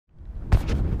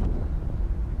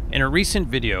In a recent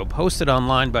video posted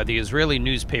online by the Israeli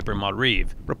newspaper Maariv,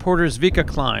 reporter Zvika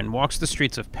Klein walks the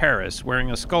streets of Paris wearing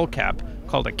a skull cap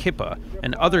called a kippah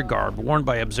and other garb worn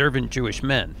by observant Jewish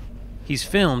men. He's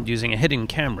filmed using a hidden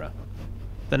camera.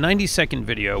 The 90-second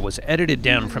video was edited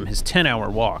down from his 10-hour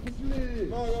walk.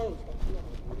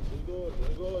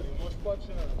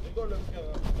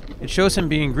 It shows him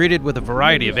being greeted with a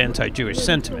variety of anti-Jewish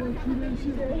sentiment.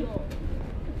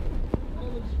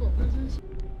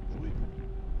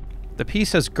 The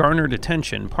piece has garnered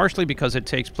attention partially because it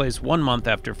takes place 1 month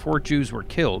after 4 Jews were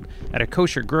killed at a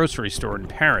kosher grocery store in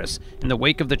Paris in the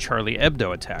wake of the Charlie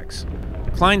Hebdo attacks.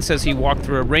 Klein says he walked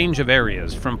through a range of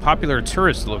areas, from popular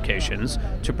tourist locations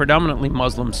to predominantly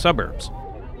Muslim suburbs.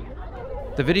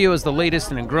 The video is the latest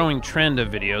in a growing trend of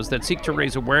videos that seek to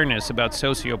raise awareness about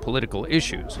socio-political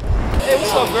issues. Hey,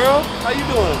 what's up, girl? How you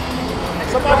doing?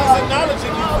 Somebody's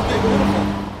acknowledging you for being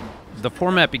beautiful. The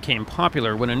format became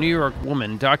popular when a New York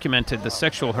woman documented the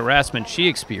sexual harassment she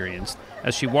experienced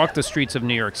as she walked the streets of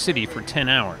New York City for 10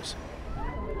 hours.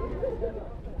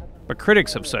 But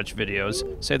critics of such videos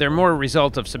say they're more a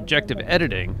result of subjective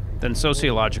editing than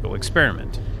sociological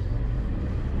experiment.